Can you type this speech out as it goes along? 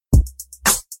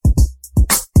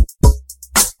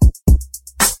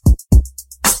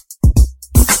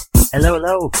Hello,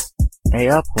 hello. Hey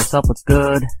up, what's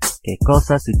good? Que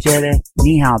cosa sucede?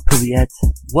 Ni hao, privyet.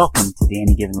 Welcome to the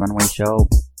Any Given Runway show.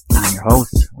 I'm your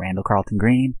host, Randall Carlton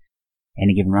Green.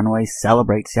 Any Given Runway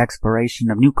celebrates the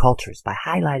exploration of new cultures by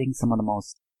highlighting some of the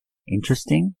most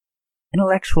interesting,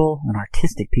 intellectual, and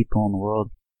artistic people in the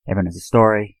world. Everyone has a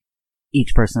story,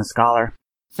 each person a scholar.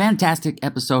 Fantastic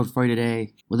episode for you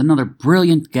today with another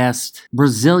brilliant guest,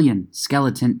 Brazilian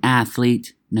skeleton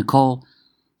athlete Nicole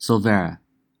Silveira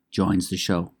joins the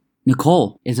show.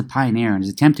 Nicole is a pioneer and is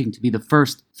attempting to be the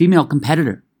first female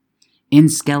competitor in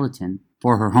skeleton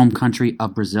for her home country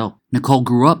of Brazil. Nicole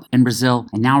grew up in Brazil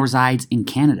and now resides in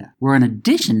Canada, where in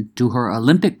addition to her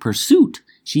Olympic pursuit,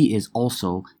 she is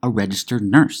also a registered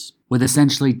nurse. With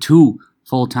essentially two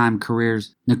full-time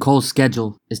careers, Nicole's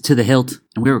schedule is to the hilt,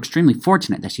 and we were extremely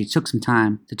fortunate that she took some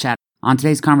time to chat. On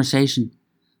today's conversation,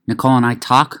 Nicole and I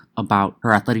talk about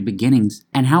her athletic beginnings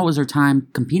and how it was her time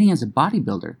competing as a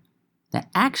bodybuilder that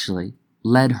actually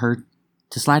led her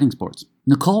to sliding sports.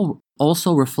 Nicole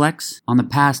also reflects on the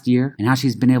past year and how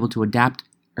she's been able to adapt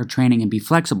her training and be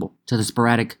flexible to the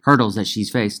sporadic hurdles that she's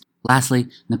faced. Lastly,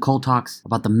 Nicole talks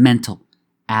about the mental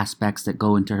aspects that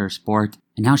go into her sport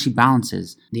and how she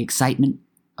balances the excitement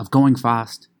of going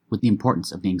fast with the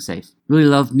importance of being safe. Really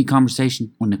loved me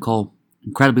conversation with Nicole.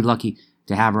 Incredibly lucky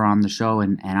to have her on the show,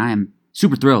 and I am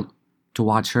super thrilled to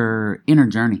watch her inner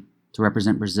journey to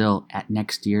represent Brazil at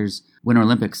next year's Winter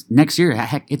Olympics. Next year,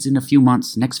 heck, it's in a few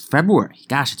months. Next February.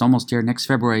 Gosh, it's almost here. Next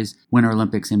February's Winter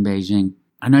Olympics in Beijing.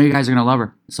 I know you guys are going to love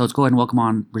her. So let's go ahead and welcome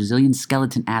on Brazilian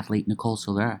skeleton athlete Nicole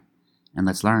Silveira, and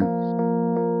let's learn.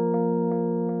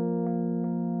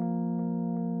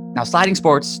 Now, sliding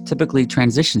sports, typically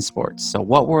transition sports. So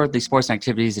what were the sports and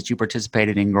activities that you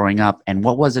participated in growing up, and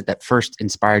what was it that first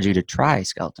inspired you to try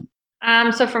skeleton?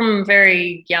 So from a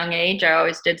very young age, I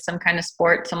always did some kind of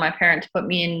sport. So my parents put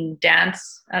me in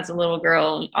dance as a little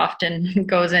girl, often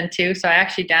goes into. So I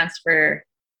actually danced for,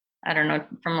 I don't know,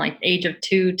 from like age of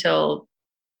 2 till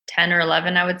 10 or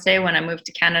 11, I would say. When I moved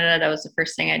to Canada, that was the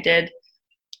first thing I did.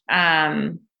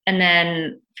 And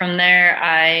then from there,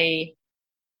 I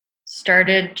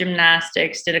started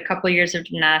gymnastics, did a couple of years of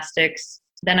gymnastics.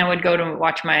 Then I would go to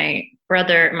watch my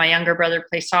younger brother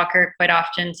play soccer quite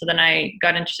often. So then I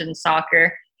got interested in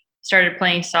soccer, started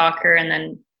playing soccer, and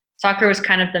then soccer was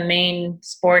kind of the main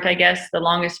sport, I guess, the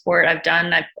longest sport I've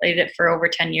done. I played it for over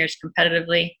 10 years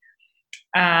competitively.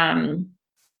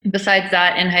 Besides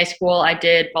that, in high school, I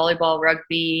did volleyball,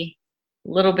 rugby, a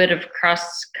little bit of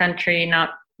cross country,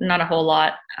 not a whole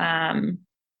lot.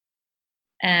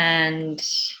 And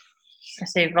I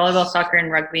say volleyball, soccer,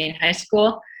 and rugby in high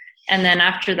school. And then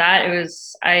after that,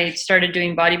 I started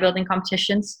doing bodybuilding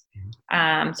competitions.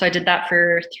 So I did that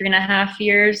for 3.5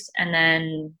 years. And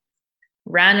then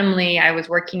randomly, I was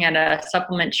working at a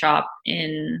supplement shop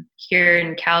here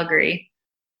in Calgary.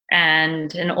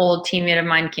 And an old teammate of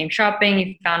mine came shopping.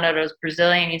 He found out I was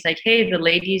Brazilian. He's like, hey, the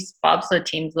ladies bobsled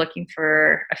team's looking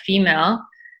for a female.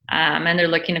 And they're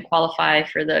looking to qualify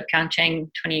for the Pyeongchang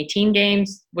 2018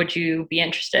 games. Would you be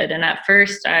interested? And at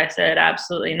first I said,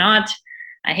 absolutely not.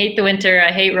 I hate the winter.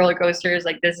 I hate roller coasters.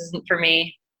 Like, this isn't for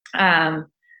me.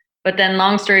 But then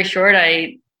long story short,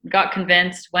 I got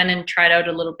convinced, went and tried out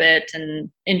a little bit and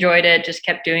enjoyed it, just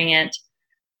kept doing it.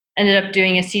 Ended up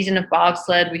doing a season of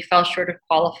bobsled. We fell short of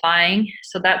qualifying.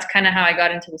 So that's kind of how I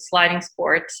got into the sliding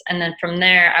sports. And then from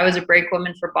there, I was a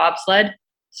brakewoman for bobsled.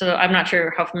 So I'm not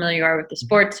sure how familiar you are with the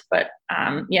sports, but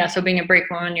so being a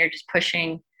brakewoman, you're just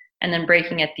pushing and then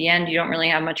braking at the end. You don't really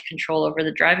have much control over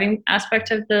the driving aspect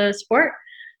of the sport.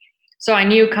 So I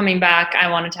knew coming back, I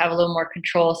wanted to have a little more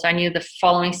control. So I knew the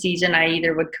following season, I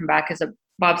either would come back as a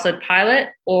bobsled pilot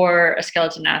or a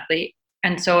skeleton athlete.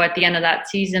 And so at the end of that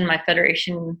season, my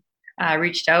federation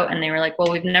reached out and they were like,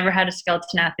 well, we've never had a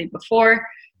skeleton athlete before.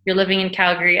 You're living in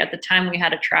Calgary. At the time we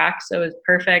had a track, so it was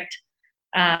perfect.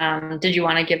 Did you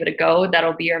want to give it a go?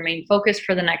 That'll be our main focus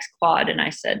for the next quad. And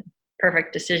I said,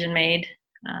 perfect, decision made,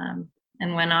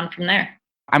 and went on from there.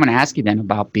 I'm going to ask you then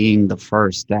about being the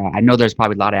first. I know there's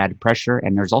probably a lot of added pressure,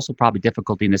 and there's also probably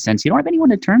difficulty in the sense you don't have anyone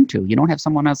to turn to. You don't have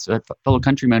someone else, a fellow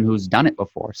countryman who's done it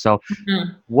before. So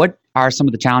What are some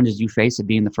of the challenges you face at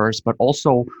being the first, but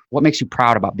also what makes you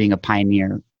proud about being a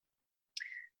pioneer?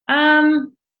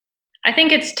 I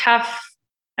think it's tough.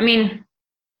 I mean,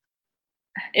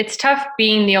 it's tough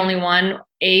being the only one,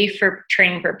 for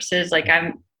training purposes. Like,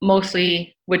 I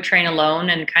mostly would train alone,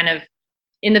 and kind of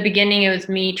in the beginning, it was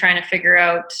me trying to figure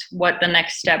out what the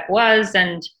next step was.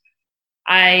 And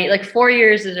 4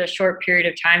 years is a short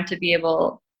period of time to be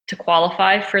able to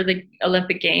qualify for the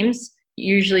Olympic Games.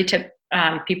 Usually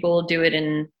people will do it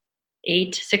in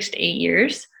 6 to 8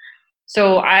 years.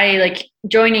 So I like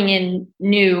joining in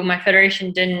new, my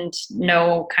federation didn't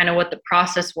know kind of what the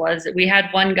process was. We had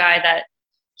one guy that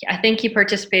I think he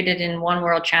participated in one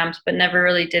world champs, but never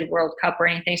really did World Cup or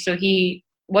anything. So he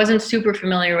wasn't super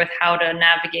familiar with how to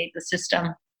navigate the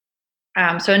system.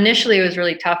 So initially it was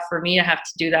really tough for me to have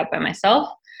to do that by myself.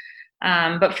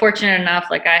 But fortunate enough,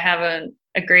 like I have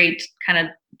a great kind of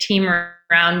team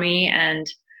around me, and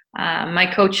my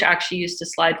coach actually used to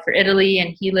slide for Italy,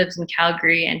 and he lives in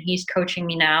Calgary, and he's coaching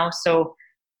me now. So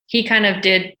he kind of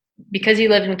did, because he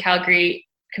lived in Calgary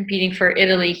competing for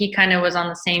Italy, he kind of was on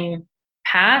the same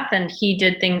path, and he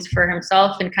did things for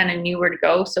himself and kind of knew where to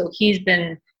go. So he's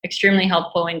been extremely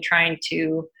helpful in trying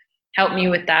to help me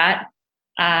with that.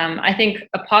 I think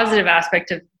a positive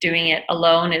aspect of doing it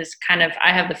alone is kind of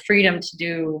I have the freedom to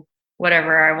do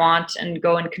whatever I want and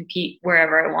go and compete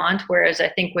wherever I want. Whereas I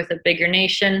think with a bigger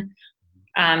nation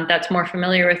that's more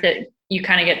familiar with it, you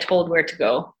kind of get told where to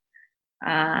go.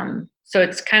 So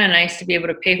it's kind of nice to be able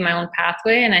to pave my own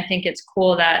pathway. And I think it's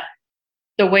cool that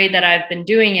the way that I've been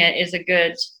doing it is a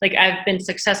good, like I've been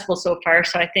successful so far.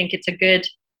 So I think it's a good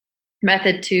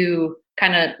method to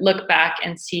kind of look back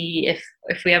and see if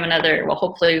we have another, well,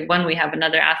 hopefully when we have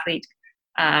another athlete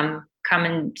come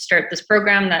and start this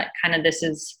program, that kind of this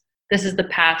is the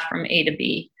path from A to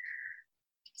B.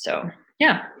 So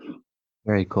yeah.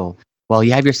 Very cool. Well,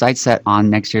 you have your sights set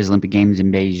on next year's Olympic Games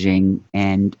in Beijing,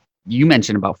 and you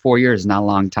mentioned about 4 years, not a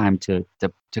long time to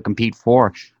compete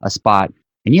for a spot.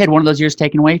 And you had one of those years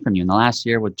taken away from you in the last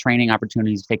year with training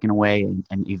opportunities taken away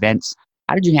and events.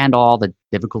 How did you handle all the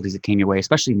difficulties that came your way,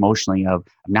 especially emotionally, of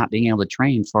not being able to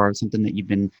train for something that you've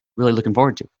been really looking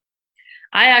forward to?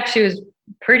 I actually was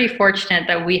pretty fortunate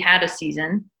that we had a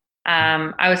season.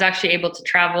 I was actually able to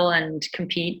travel and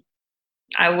compete.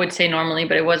 I would say normally,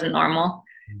 but it wasn't normal.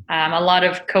 A lot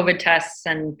of COVID tests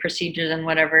and procedures and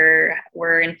whatever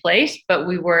were in place, but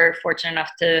we were fortunate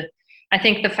enough to, I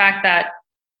think the fact that,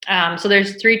 so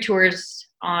there's three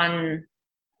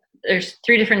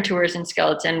different tours in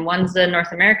skeleton. One's the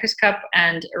North America's Cup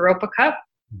and Europa Cup,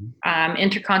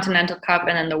 Intercontinental Cup,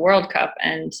 and then the World Cup.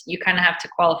 And you kind of have to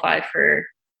qualify for,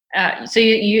 so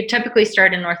you typically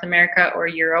start in North America or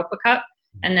Europa Cup.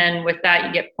 And then with that,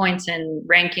 you get points, and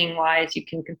ranking wise, you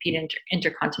can compete in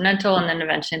Intercontinental and then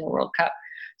eventually in the World Cup.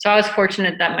 So I was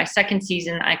fortunate that my second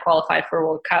season, I qualified for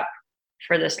World Cup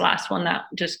for this last one that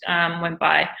just went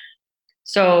by.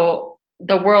 So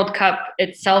the World Cup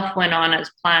itself went on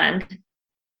as planned.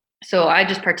 So I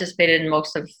just participated in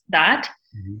most of that,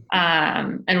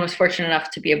 and was fortunate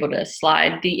enough to be able to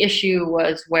slide. The issue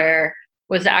was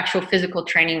the actual physical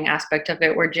training aspect of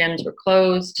it, where gyms were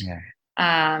closed.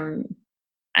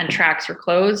 And tracks were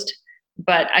closed.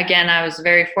 But again, I was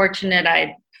very fortunate.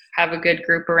 I have a good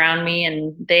group around me,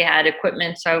 and they had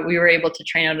equipment. So we were able to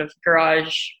train out of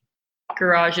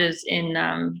garages in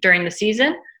during the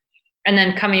season. And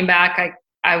then coming back,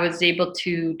 I was able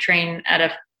to train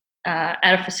at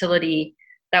a facility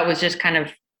that was just kind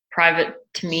of private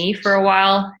to me for a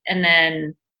while. And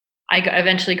then I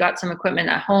eventually got some equipment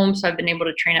at home. So I've been able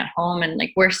to train at home, and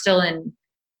like we're still in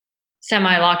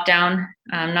semi-lockdown.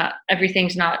 Not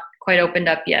everything's not quite opened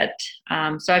up yet.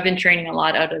 So I've been training a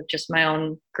lot out of just my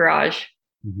own garage.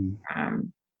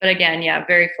 But again, yeah,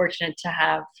 very fortunate to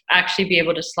have actually be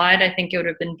able to slide. I think it would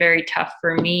have been very tough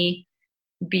for me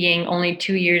being only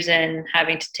 2 years in,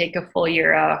 having to take a full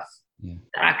year off the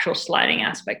actual sliding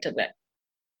aspect of it.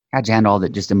 How'd you handle all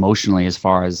that just emotionally, as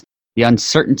far as the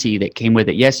uncertainty that came with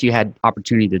it? Yes, you had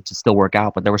opportunity to still work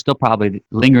out, but there was still probably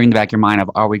lingering in the back of your mind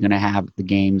of, are we going to have the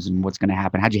games and what's going to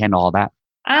happen? How'd you handle all that?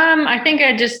 I think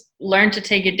I just learned to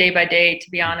take it day by day,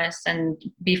 to be honest, and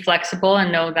be flexible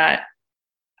and know that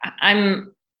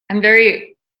I'm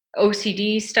very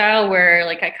OCD style, where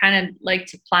like I kind of like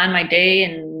to plan my day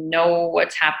and know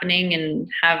what's happening and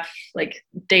have like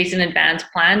days in advance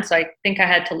planned. So I think I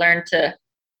had to learn to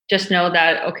just know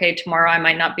that, okay, tomorrow I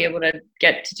might not be able to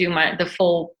get to do the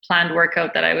full planned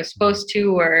workout that I was supposed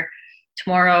to, or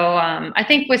tomorrow. I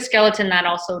think with skeleton, that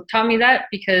also taught me that,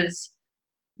 because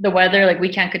the weather, like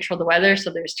we can't control the weather. So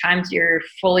there's times you're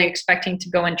fully expecting to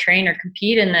go and train or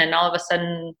compete, and then all of a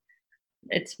sudden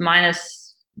it's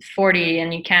 -40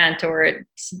 and you can't, or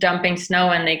it's dumping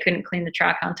snow and they couldn't clean the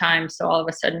track on time. So all of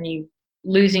a sudden you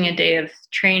losing a day of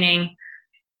training.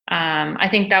 I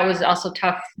think that was also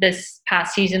tough this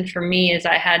past season for me, is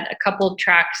I had a couple of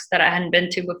tracks that I hadn't been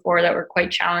to before that were quite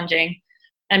challenging.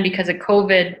 And because of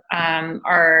COVID,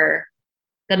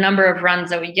 the number of runs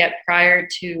that we get prior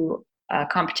to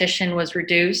competition was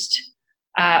reduced.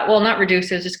 Well, not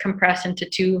reduced, it was just compressed into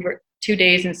two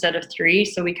days instead of 3.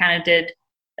 So we kind of did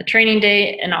a training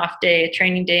day, an off day, a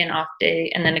training day, an off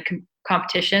day, and then a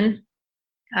competition.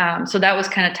 So that was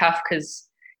kind of tough because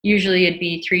usually it'd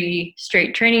be 3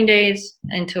 straight training days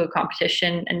into a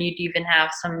competition, and you'd even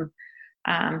have some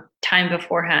time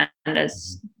beforehand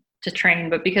as to train.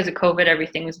 But because of COVID,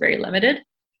 everything was very limited.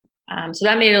 So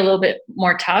that made it a little bit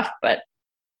more tough, but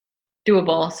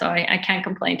doable. So I can't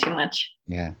complain too much.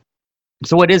 Yeah.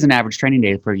 So what is an average training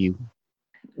day for you?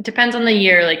 It depends on the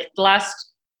year. Like the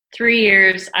last 3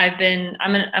 years, I'm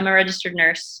a registered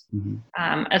nurse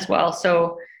as well.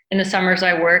 So in the summers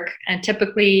I work, and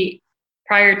typically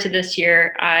prior to this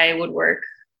year, I would work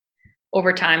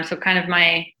overtime. So kind of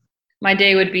my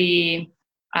day would be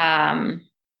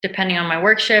depending on my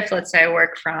work shift. Let's say I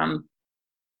work from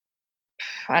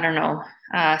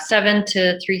 7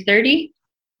 to 3:30.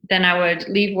 Then I would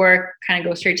leave work, kind of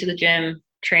go straight to the gym,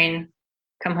 train,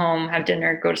 come home, have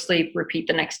dinner, go to sleep, repeat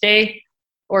the next day.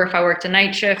 Or if I worked a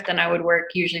night shift, then I would work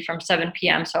usually from 7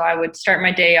 p.m. So I would start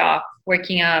my day off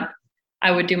waking up.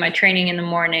 I would do my training in the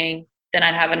morning. Then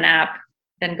I'd have a nap,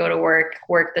 then go to work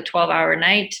the 12-hour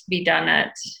night, be done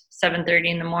at 7:30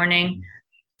 in the morning.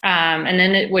 And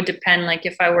then it would depend, like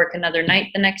if I work another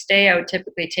night the next day, I would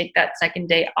typically take that second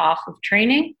day off of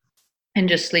training and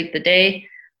just sleep the day.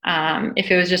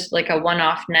 If it was just like a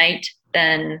one-off night,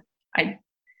 then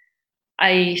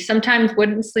I sometimes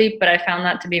wouldn't sleep, but I found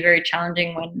that to be very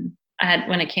challenging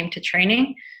when it came to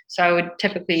training. So I would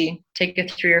typically take a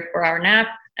 3 or 4 hour nap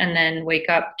and then wake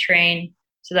up, train,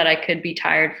 so that I could be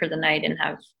tired for the night and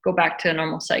go back to a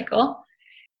normal cycle.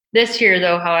 This year,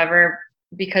 though, however,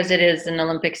 because it is an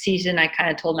Olympic season, I kind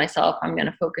of told myself I'm going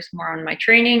to focus more on my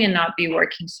training and not be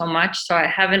working so much. So I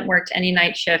haven't worked any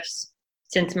night shifts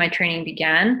since my training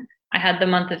began. I had the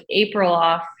month of April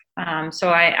off. So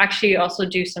I actually also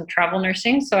do some travel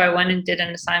nursing. So I went and did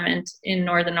an assignment in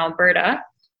Northern Alberta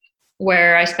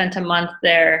where I spent a month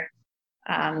there,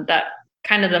 that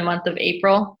kind of the month of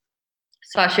April.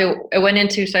 So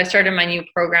actually I started my new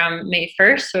program May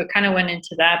 1st. So it kind of went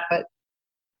into that, but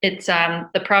it's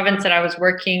the province that I was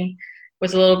working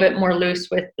was a little bit more loose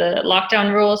with the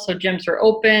lockdown rules. So gyms were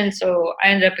open. So I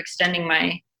ended up extending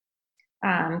my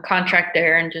contract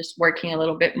there and just working a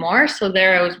little bit more. So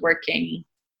there I was working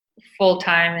full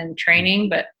time and training,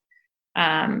 but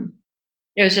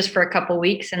it was just for a couple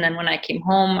weeks. And then when I came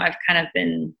home, I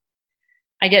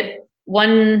get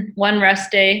one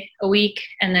rest day a week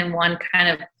and then one kind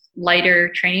of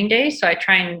lighter training day. So I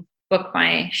try and book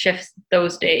my shifts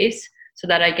those days so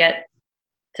that I get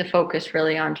to focus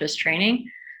really on just training.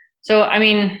 So, I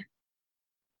mean,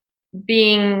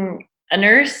 being a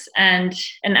nurse and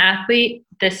an athlete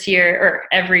this year or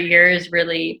every year is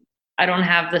really, I don't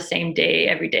have the same day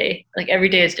every day. Like every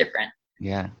day is different.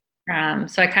 Yeah.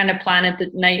 So I kind of plan it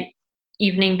the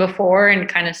evening before and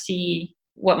kind of see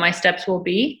what my steps will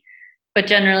be. But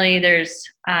generally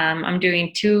I'm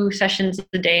doing 2 sessions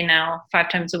a day now, 5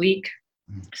 times a week.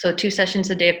 So 2 sessions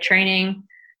a day of training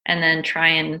and then try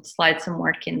and slide some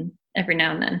work in every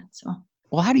now and then. So.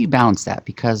 Well, how do you balance that?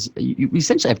 Because you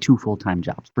essentially have 2 full-time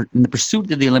jobs. And the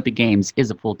pursuit of the Olympic Games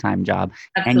is a full-time job.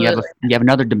 Absolutely. And you have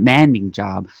another demanding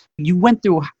job. You went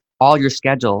through all your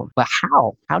schedule, but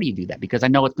how? How do you do that? Because I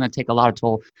know it's going to take a lot of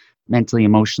toll mentally,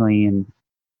 emotionally, and.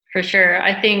 For sure.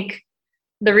 I think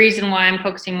the reason why I'm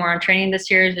focusing more on training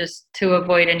this year is just to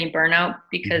avoid any burnout,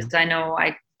 because I know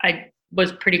I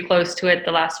was pretty close to it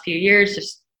the last few years,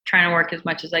 just trying to work as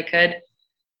much as I could.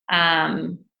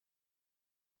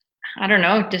 I don't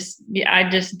know, I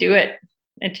just do it.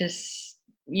 I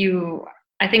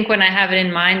think when I have it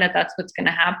in mind that that's what's going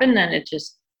to happen, then it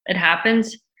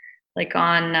happens. Like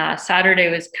on Saturday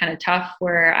was kind of tough,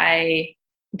 where I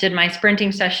did my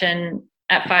sprinting session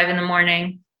at 5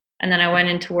 a.m. and then I went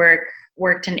into work,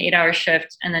 worked an 8-hour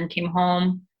shift, and then came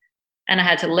home and I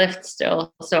had to lift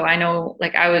still. So I know,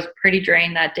 like, I was pretty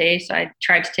drained that day. So I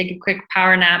tried to take a quick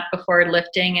power nap before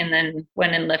lifting and then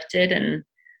went and lifted. And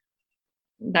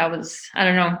that was, I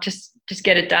don't know, just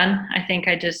get it done. I think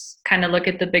I just kind of look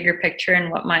at the bigger picture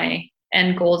and what my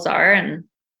end goals are and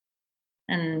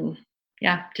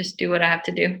yeah, just do what I have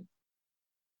to do.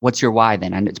 What's your why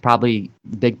then? And it's probably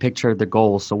the big picture, the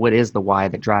goal. So what is the why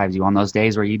that drives you on those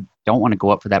days where you don't want to go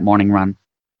up for that morning run?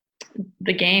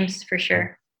 The games, for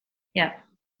sure. Yeah.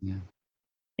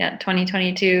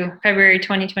 2022, February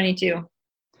 2022.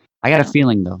 I got a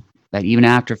feeling though that even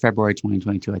after February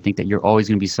 2022, I think that you're always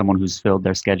going to be someone who's filled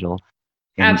their schedule.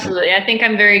 Absolutely. I think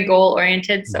I'm very goal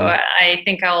oriented. So I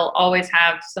think I'll always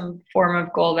have some form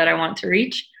of goal that I want to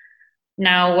reach.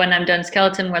 Now, when I'm done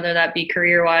skeleton, whether that be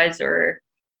career wise or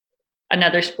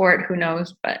another sport, who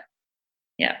knows? But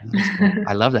yeah.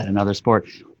 I love that. Another sport.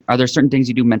 Are there certain things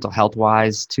you do mental health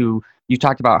wise you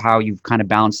talked about how you've kind of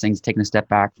balanced things, taken a step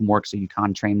back from work so you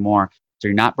can train more. so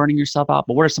you're not burning yourself out.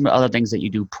 But what are some of the other things that you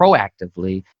do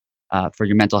proactively for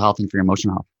your mental health and for your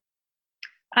emotional health?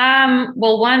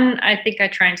 Well, one, I think I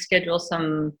try and schedule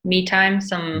some me time,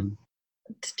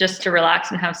 just to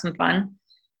relax and have some fun.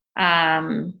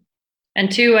 And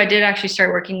two, I did actually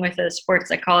start working with a sports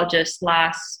psychologist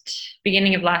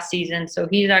beginning of last season. So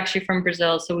he's actually from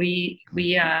Brazil. So we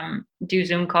do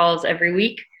Zoom calls every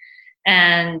week,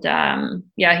 and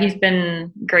he's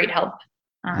been great help.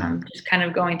 Just kind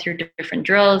of going through different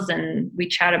drills, and we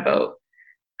chat about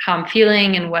how I'm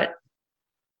feeling and what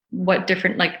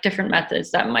different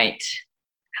methods that might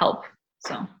help.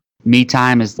 So me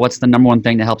time is what's the number one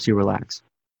thing that helps you relax?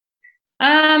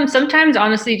 Sometimes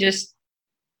honestly just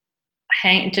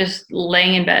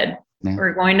laying in bed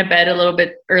or going to bed a little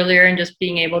bit earlier and just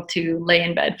being able to lay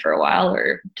in bed for a while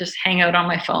or just hang out on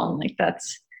my phone. Like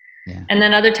that's, and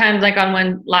then other times, like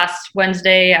last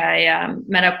Wednesday, I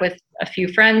met up with a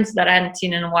few friends that I hadn't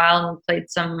seen in a while and played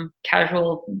some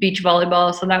casual beach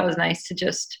volleyball. So that was nice to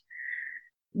just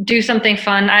do something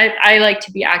fun. I like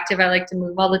to be active. I like to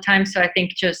move all the time. So I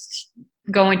think just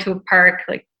going to a park,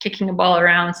 like kicking a ball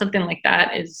around, something like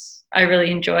that I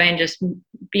really enjoy, and just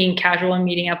being casual and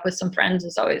meeting up with some friends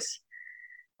is always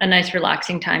a nice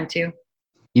relaxing time too.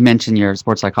 You mentioned you're a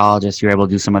sports psychologist. You're able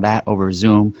to do some of that over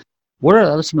Zoom. What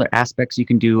are some other aspects you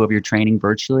can do of your training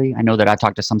virtually? I know that I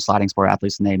talked to some sliding sport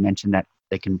athletes and they mentioned that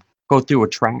they can go through a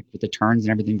track with the turns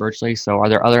and everything virtually. So are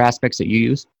there other aspects that you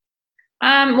use?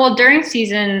 Well, during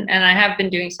season, and I have been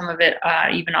doing some of it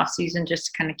even off season just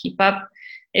to kind of keep up.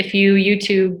 If you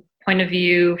YouTube point of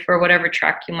view for whatever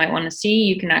track you might want to see,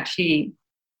 you can actually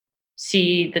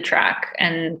see the track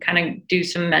and kind of do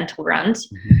some mental runs.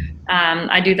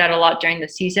 I do that a lot during the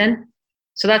season.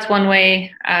 So that's one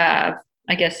way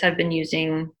I guess I've been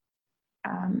using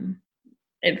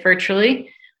it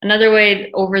virtually. Another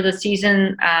way over the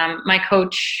season, my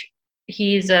coach,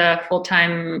 he's a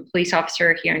full-time police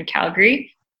officer here in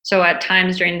Calgary. So at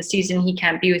times during the season, he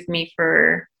can't be with me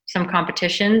for some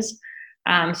competitions.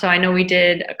 So I know we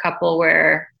did a couple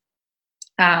where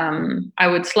I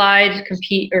would slide,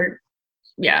 compete,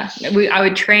 I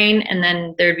would train, and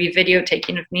then there'd be video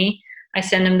taken of me. I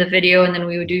send him the video, and then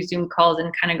we would do Zoom calls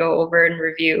and kind of go over and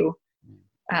review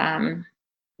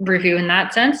in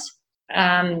that sense.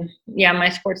 My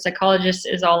sports psychologist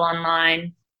is all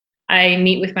online. I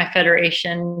meet with my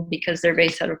federation because they're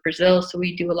based out of Brazil, so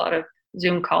we do a lot of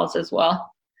Zoom calls as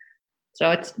well.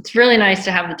 So it's really nice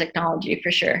to have the technology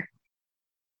for sure.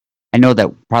 I know that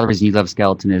part of the reason you love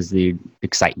skeleton is the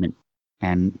excitement.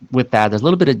 And with that, there's a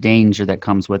little bit of danger that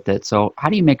comes with it. So how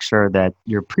do you make sure that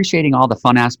you're appreciating all the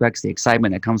fun aspects, the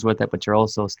excitement that comes with it, but you're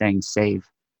also staying safe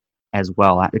as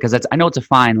well? Because I know it's a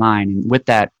fine line. And with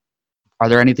that, are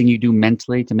there anything you do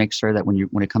mentally to make sure that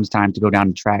when it comes time to go down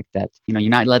the track that, you're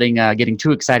not getting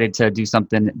too excited to do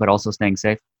something, but also staying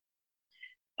safe?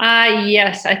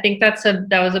 Yes, I think that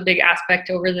was a big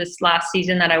aspect over this last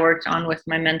season that I worked on with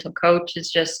my mental coach. Is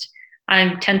just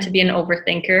I tend to be an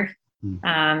overthinker.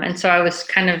 And so I was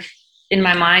kind of in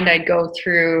my mind, I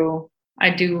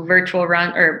do virtual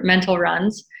run or mental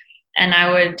runs, and I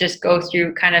would just go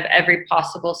through kind of every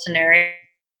possible scenario.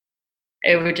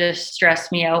 It would just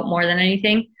stress me out more than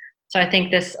anything. So I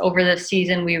think over this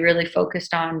season, we really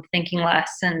focused on thinking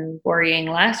less and worrying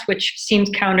less, which seems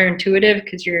counterintuitive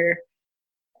because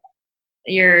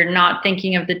you're not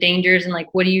thinking of the dangers and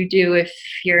like, what do you do if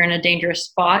you're in a dangerous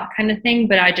spot kind of thing.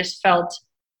 But I just felt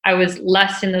I was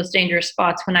less in those dangerous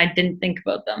spots when I didn't think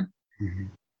about them.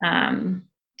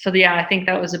 I think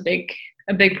that was a big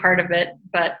part of it.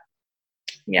 But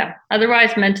yeah,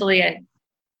 otherwise mentally,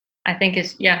 I think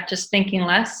it's just thinking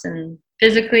less, and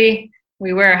physically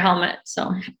we wear a helmet.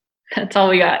 So that's all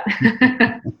we got.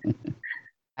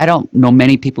 I don't know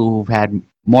many people who've had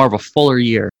more of a fuller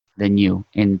year than you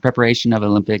in preparation of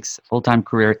Olympics, full-time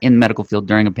career in the medical field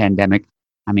during a pandemic.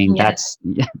 I mean,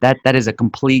 that is a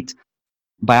complete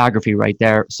biography right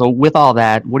there. So with all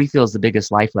that, what do you feel is the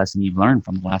biggest life lesson you've learned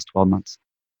from the last 12 months?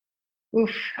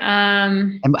 Oof.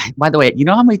 And by the way, you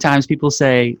know how many times people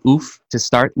say oof to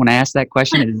start when I ask that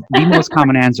question? It is the most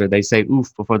common answer. They say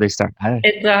oof before they start.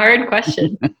 It's a hard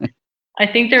question. I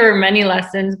think there were many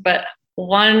lessons, but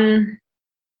one,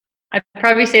 I'd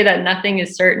probably say that nothing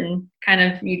is certain. Kind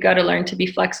of, you got to learn to be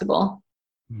flexible.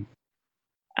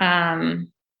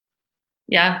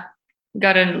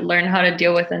 Got to learn how to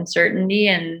deal with uncertainty,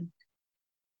 and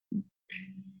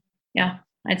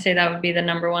I'd say that would be the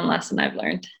number one lesson I've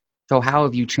learned. So how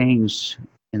have you changed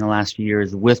in the last few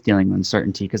years with dealing with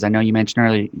uncertainty? Because I know you mentioned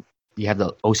earlier you have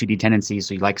the OCD tendencies,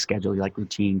 so you like schedule, you like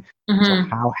routine. So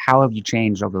how have you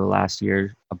changed over the last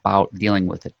year about dealing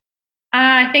with it?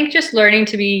 I think just learning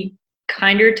to be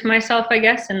kinder to myself, I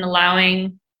guess, and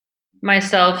allowing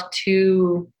myself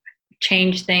to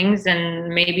change things. And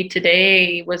maybe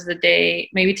today was the day,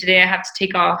 maybe today I have to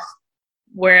take off.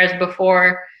 Whereas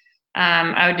before,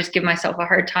 I would just give myself a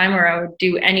hard time, or I would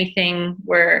do anything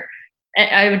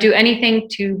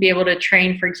to be able to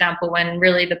train, for example, when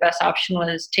really the best option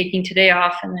was taking today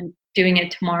off and then doing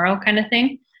it tomorrow kind of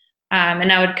thing.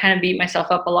 And I would kind of beat myself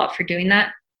up a lot for doing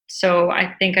that. So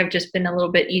I think I've just been a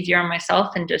little bit easier on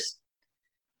myself and just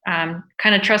kind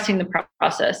of trusting the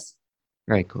process.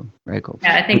 Very cool. Very cool.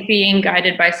 Yeah, I think being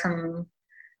guided by some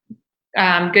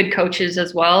good coaches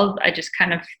as well, I just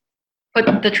kind of put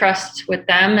the trust with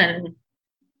them and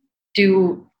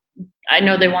I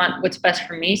know they want what's best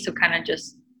for me, so kind of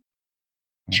just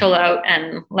chill out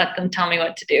and let them tell me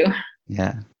what to do.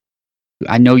 Yeah.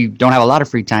 I know you don't have a lot of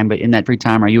free time, but in that free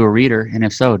time, are you a reader? And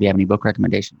if so, do you have any book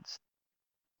recommendations?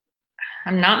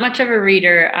 I'm not much of a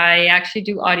reader. I actually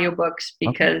do audiobooks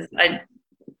because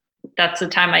that's the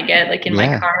time I get. Like in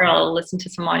my car, I'll listen to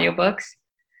some audiobooks.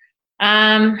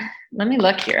 Let me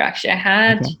look here. Actually,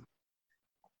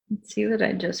 let's see what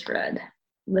I just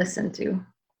listened to.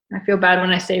 I feel bad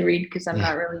when I say read because I'm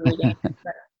not really reading. But,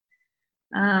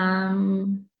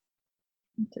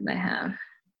 what did I have?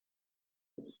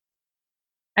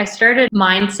 I started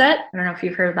Mindset. I don't know if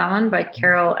you've heard of that one by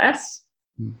Carol S.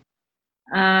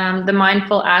 The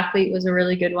Mindful Athlete was a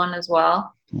really good one as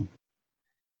well.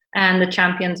 And The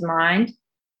Champion's Mind.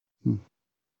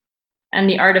 And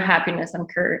The Art of Happiness I'm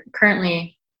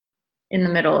currently in the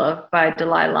middle of by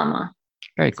Dalai Lama.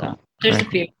 Very cool. So there's a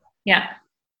few. Yeah.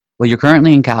 Well, you're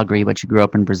currently in Calgary, but you grew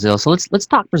up in Brazil. So let's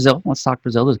talk Brazil. Let's talk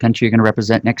Brazil, the country you're going to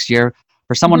represent next year.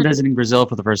 For someone visiting Brazil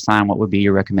for the first time, what would be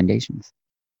your recommendations?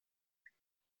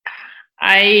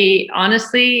 I'm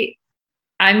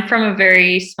from a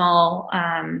very small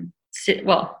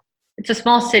it's a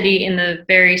small city in the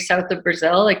very south of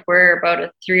Brazil. Like we're about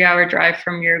a 3-hour drive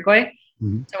from Uruguay.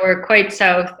 So we're quite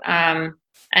south.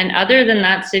 And other than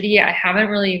that city, I haven't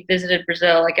really visited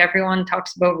Brazil. Like everyone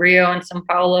talks about Rio and São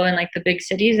Paulo and like the big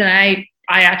cities, and I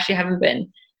actually haven't been.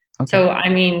 So, I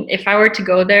mean, if I were to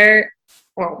go there,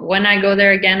 or when I go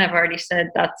there again, I've already said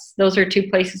those are 2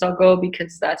 places I'll go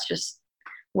because that's just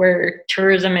where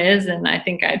tourism is, and I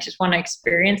think I just want to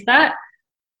experience that.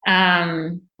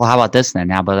 Well, how about this then?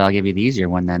 How about I'll give you the easier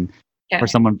one then. For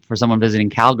someone visiting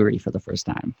Calgary for the first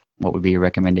time, what would be your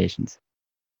recommendations?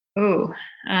 Oh,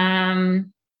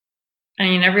 I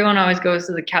mean, everyone always goes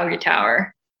to the Calgary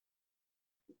Tower.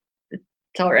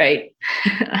 It's all right.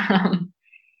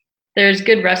 There's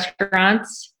good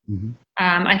restaurants.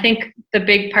 I think the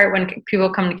big part when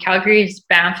people come to Calgary is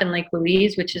Banff and Lake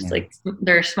Louise, which is like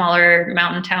they're smaller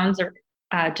mountain towns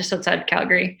just outside of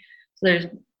Calgary. So there's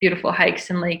beautiful hikes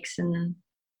and lakes and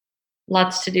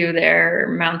lots to do there,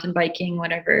 mountain biking,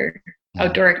 whatever,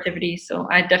 outdoor activities. So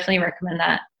I definitely recommend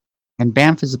that. And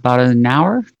Banff is about an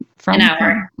hour from? An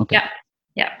hour. Okay.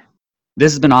 Yeah.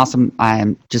 This has been awesome.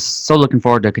 I'm just so looking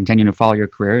forward to continuing to follow your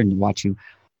career and watch you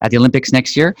at the Olympics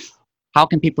next year. How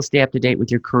can people stay up to date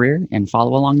with your career and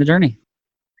follow along the journey?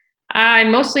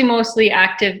 I'm mostly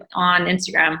active on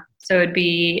Instagram. So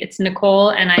it's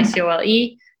Nicole,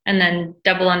 Nicole, and then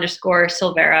 _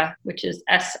 Silveira, which is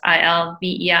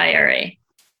Silveira.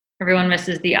 Everyone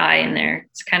misses the I in there.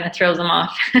 It kind of throws them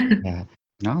off. Yeah.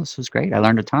 No, this was great. I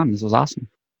learned a ton. This was awesome.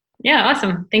 Yeah,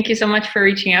 awesome. Thank you so much for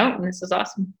reaching out. And this was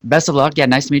awesome. Best of luck. Yeah,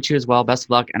 nice to meet you as well. Best of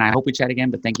luck. And I hope we chat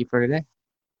again, but thank you for today.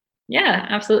 Yeah,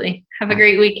 absolutely. Have a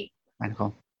great week. Bye,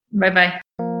 Nicole. Bye-bye.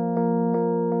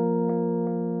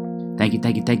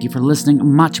 Thank you for listening.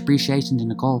 Much appreciation to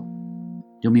Nicole.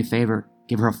 Do me a favor.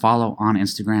 Give her a follow on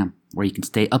Instagram where you can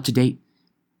stay up to date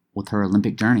with her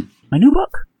Olympic journey. My new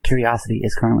book, Curiosity,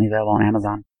 is currently available on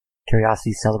Amazon.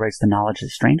 Curiosity celebrates the knowledge that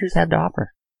strangers have to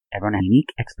offer. Everyone has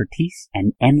unique expertise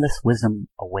and endless wisdom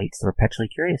awaits the perpetually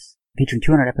curious. Featuring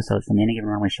 200 episodes from the Any Given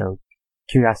Runway show,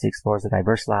 Curiosity explores the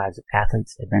diverse lives of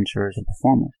athletes, adventurers, and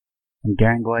performers. From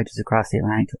daring voyages across the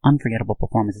Atlantic to unforgettable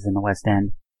performances in the West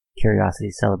End,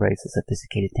 Curiosity celebrates the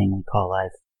sophisticated thing we call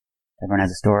life. Everyone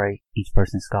has a story, each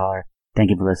person a scholar. Thank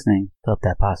you for listening. Fill up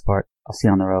that passport. I'll see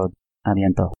you on the road.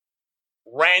 Aviento.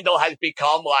 Randall has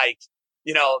become like,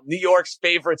 New York's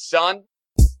favorite son.